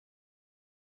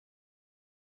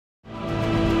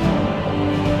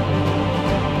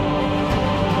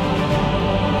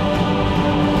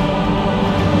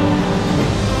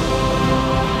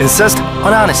Insist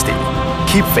on honesty,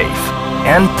 keep faith,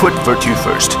 and put virtue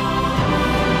first.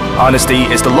 Honesty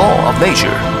is the law of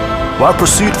nature, while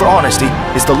pursuit for honesty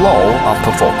is the law of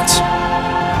performance.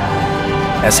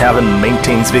 As heaven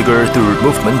maintains vigor through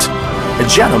movement, a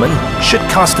gentleman should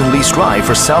constantly strive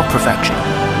for self-perfection.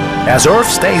 As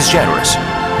earth stays generous,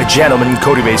 a gentleman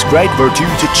cultivates great virtue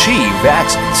to achieve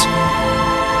excellence.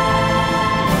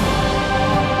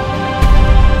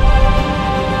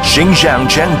 Xinxiang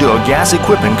Chengde Gas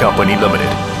Equipment Company Limited.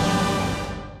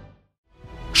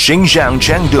 Xinxiang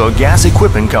Chengde Gas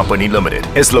Equipment Company Limited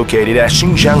is located at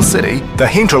Xinxiang City, the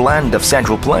hinterland of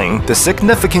Central Plain, the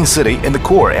significant city in the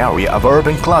core area of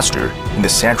urban cluster in the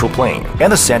Central Plain,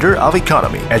 and the center of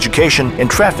economy, education,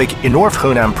 and traffic in North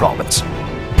Henan Province.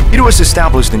 It was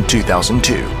established in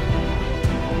 2002.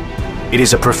 It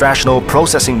is a professional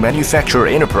processing manufacturer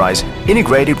enterprise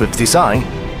integrated with design,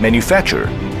 manufacture,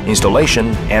 installation,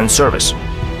 and service.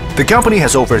 The company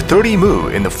has over 30 mu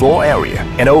in the floor area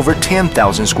and over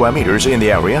 10,000 square meters in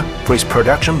the area for its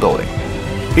production building.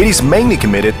 It is mainly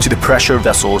committed to the pressure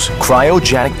vessels,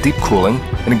 cryogenic deep cooling,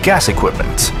 and gas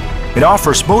equipment. It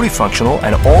offers multifunctional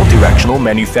and all-directional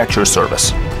manufacturer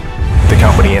service. The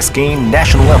company has gained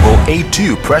national level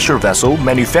A2 pressure vessel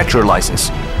manufacturer license,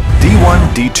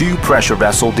 D1, D2 pressure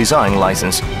vessel design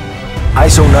license,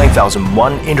 ISO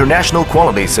 9001 International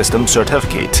Quality System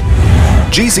Certificate,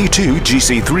 GC2,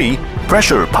 GC3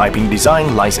 Pressure Piping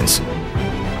Design License,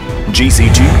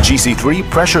 GC2, GC3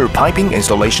 Pressure Piping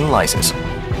Installation License,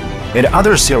 and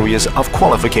other series of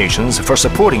qualifications for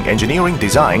supporting engineering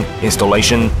design,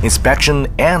 installation, inspection,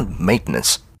 and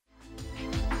maintenance.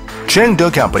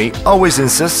 Chengde Company always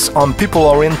insists on people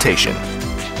orientation.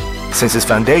 Since its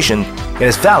foundation, it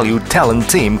has valued talent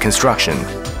team construction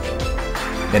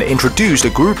and introduced a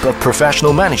group of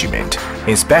professional management,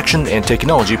 inspection and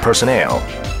technology personnel.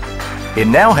 It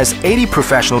now has 80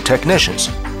 professional technicians,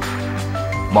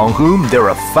 among whom there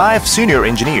are 5 senior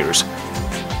engineers,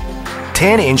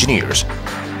 10 engineers,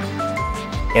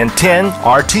 and 10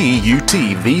 RT, UT,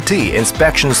 VT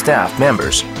inspection staff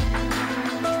members.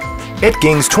 It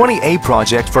gains 28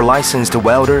 projects for licensed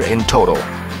welder in total,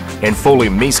 and fully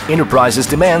meets enterprise's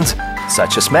demands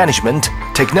such as management,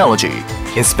 technology,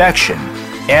 inspection,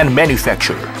 and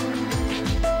manufacture.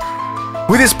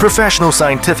 With its professional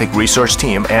scientific research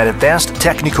team and advanced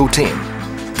technical team,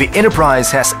 the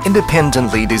enterprise has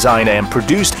independently designed and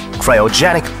produced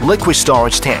cryogenic liquid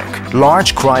storage tank,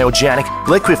 large cryogenic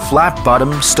liquid flat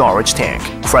bottom storage tank,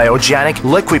 cryogenic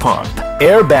liquid pump,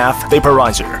 air bath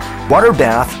vaporizer, water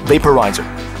bath vaporizer,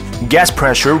 gas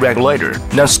pressure regulator,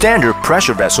 non-standard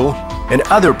pressure vessel, and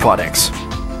other products.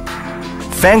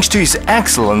 Thanks to its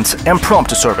excellent and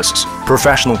prompt services,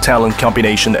 professional talent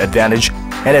combination advantage,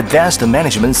 and advanced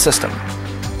management system,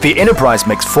 the enterprise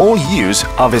makes full use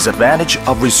of its advantage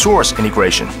of resource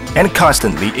integration and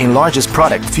constantly enlarges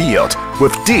product field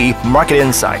with deep market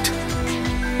insight.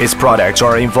 Its products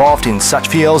are involved in such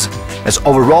fields as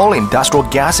overall industrial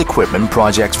gas equipment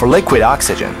projects for liquid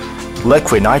oxygen,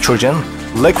 liquid nitrogen,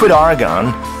 liquid argon,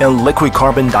 and liquid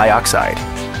carbon dioxide,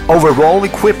 overall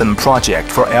equipment project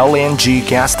for LNG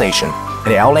gas station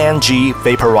and LNG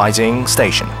vaporizing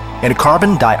station, and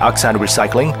carbon dioxide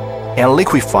recycling and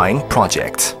liquefying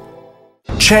projects.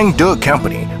 Chengde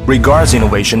Company regards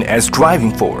innovation as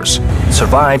driving force,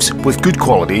 survives with good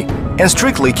quality, and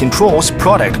strictly controls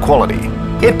product quality.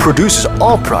 It produces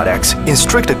all products in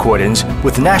strict accordance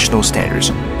with national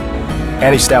standards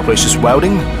and establishes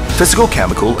welding, physical,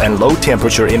 chemical, and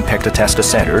low-temperature impact test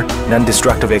center,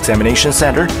 non-destructive examination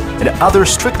center, and other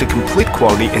strict complete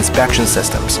quality inspection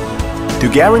systems to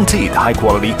guarantee the high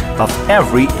quality of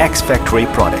every ex-factory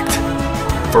product.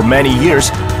 For many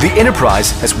years, the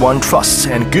enterprise has won trusts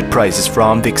and good praises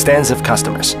from the extensive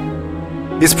customers.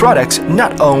 Its products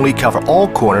not only cover all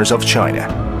corners of China,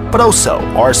 but also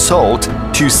are sold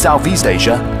to Southeast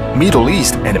Asia, Middle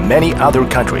East, and many other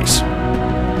countries.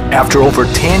 After over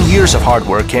 10 years of hard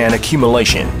work and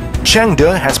accumulation,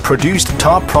 Chengde has produced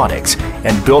top products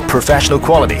and built professional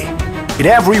quality. In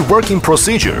every working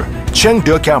procedure,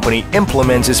 Chengde Company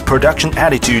implements its production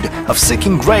attitude of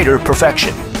seeking greater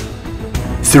perfection.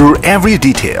 Through every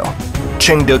detail,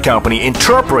 Chengde Company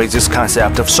interprets this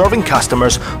concept of serving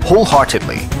customers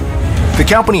wholeheartedly. The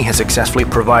company has successfully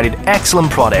provided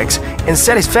excellent products and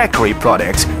satisfactory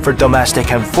products for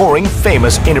domestic and foreign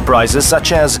famous enterprises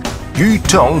such as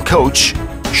Yutong Coach,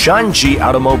 Shanji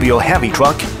Automobile Heavy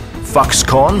Truck,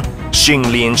 Foxconn,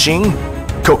 Xinxiang,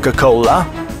 Coca-Cola,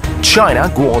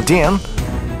 China Guodian,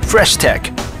 Fresh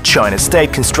Tech, China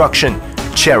State Construction,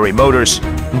 Cherry Motors,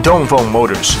 Dongfeng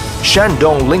Motors,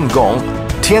 Shandong Linggong,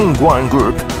 Tianguan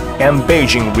Group, and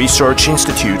Beijing Research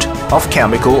Institute of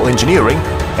Chemical Engineering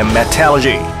and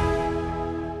Metallurgy.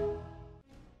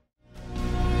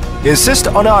 Insist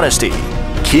on honesty,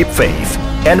 keep faith,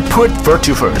 and put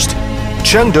virtue first.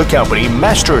 Chengde Company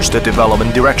masters the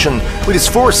development direction with its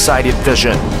foresighted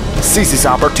vision, seizes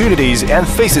opportunities and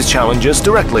faces challenges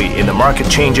directly in the market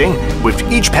changing with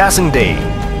each passing day.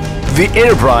 The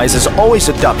enterprise has always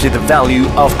adopted the value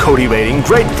of cultivating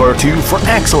great virtue for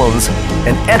excellence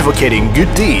and advocating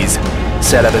good deeds.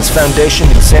 Set up its foundation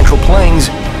in the Central Plains,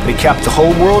 they kept the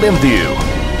whole world in view.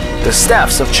 The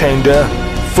staffs of Chengde,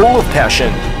 full of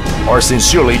passion, are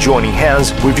sincerely joining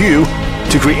hands with you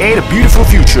to create a beautiful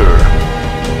future.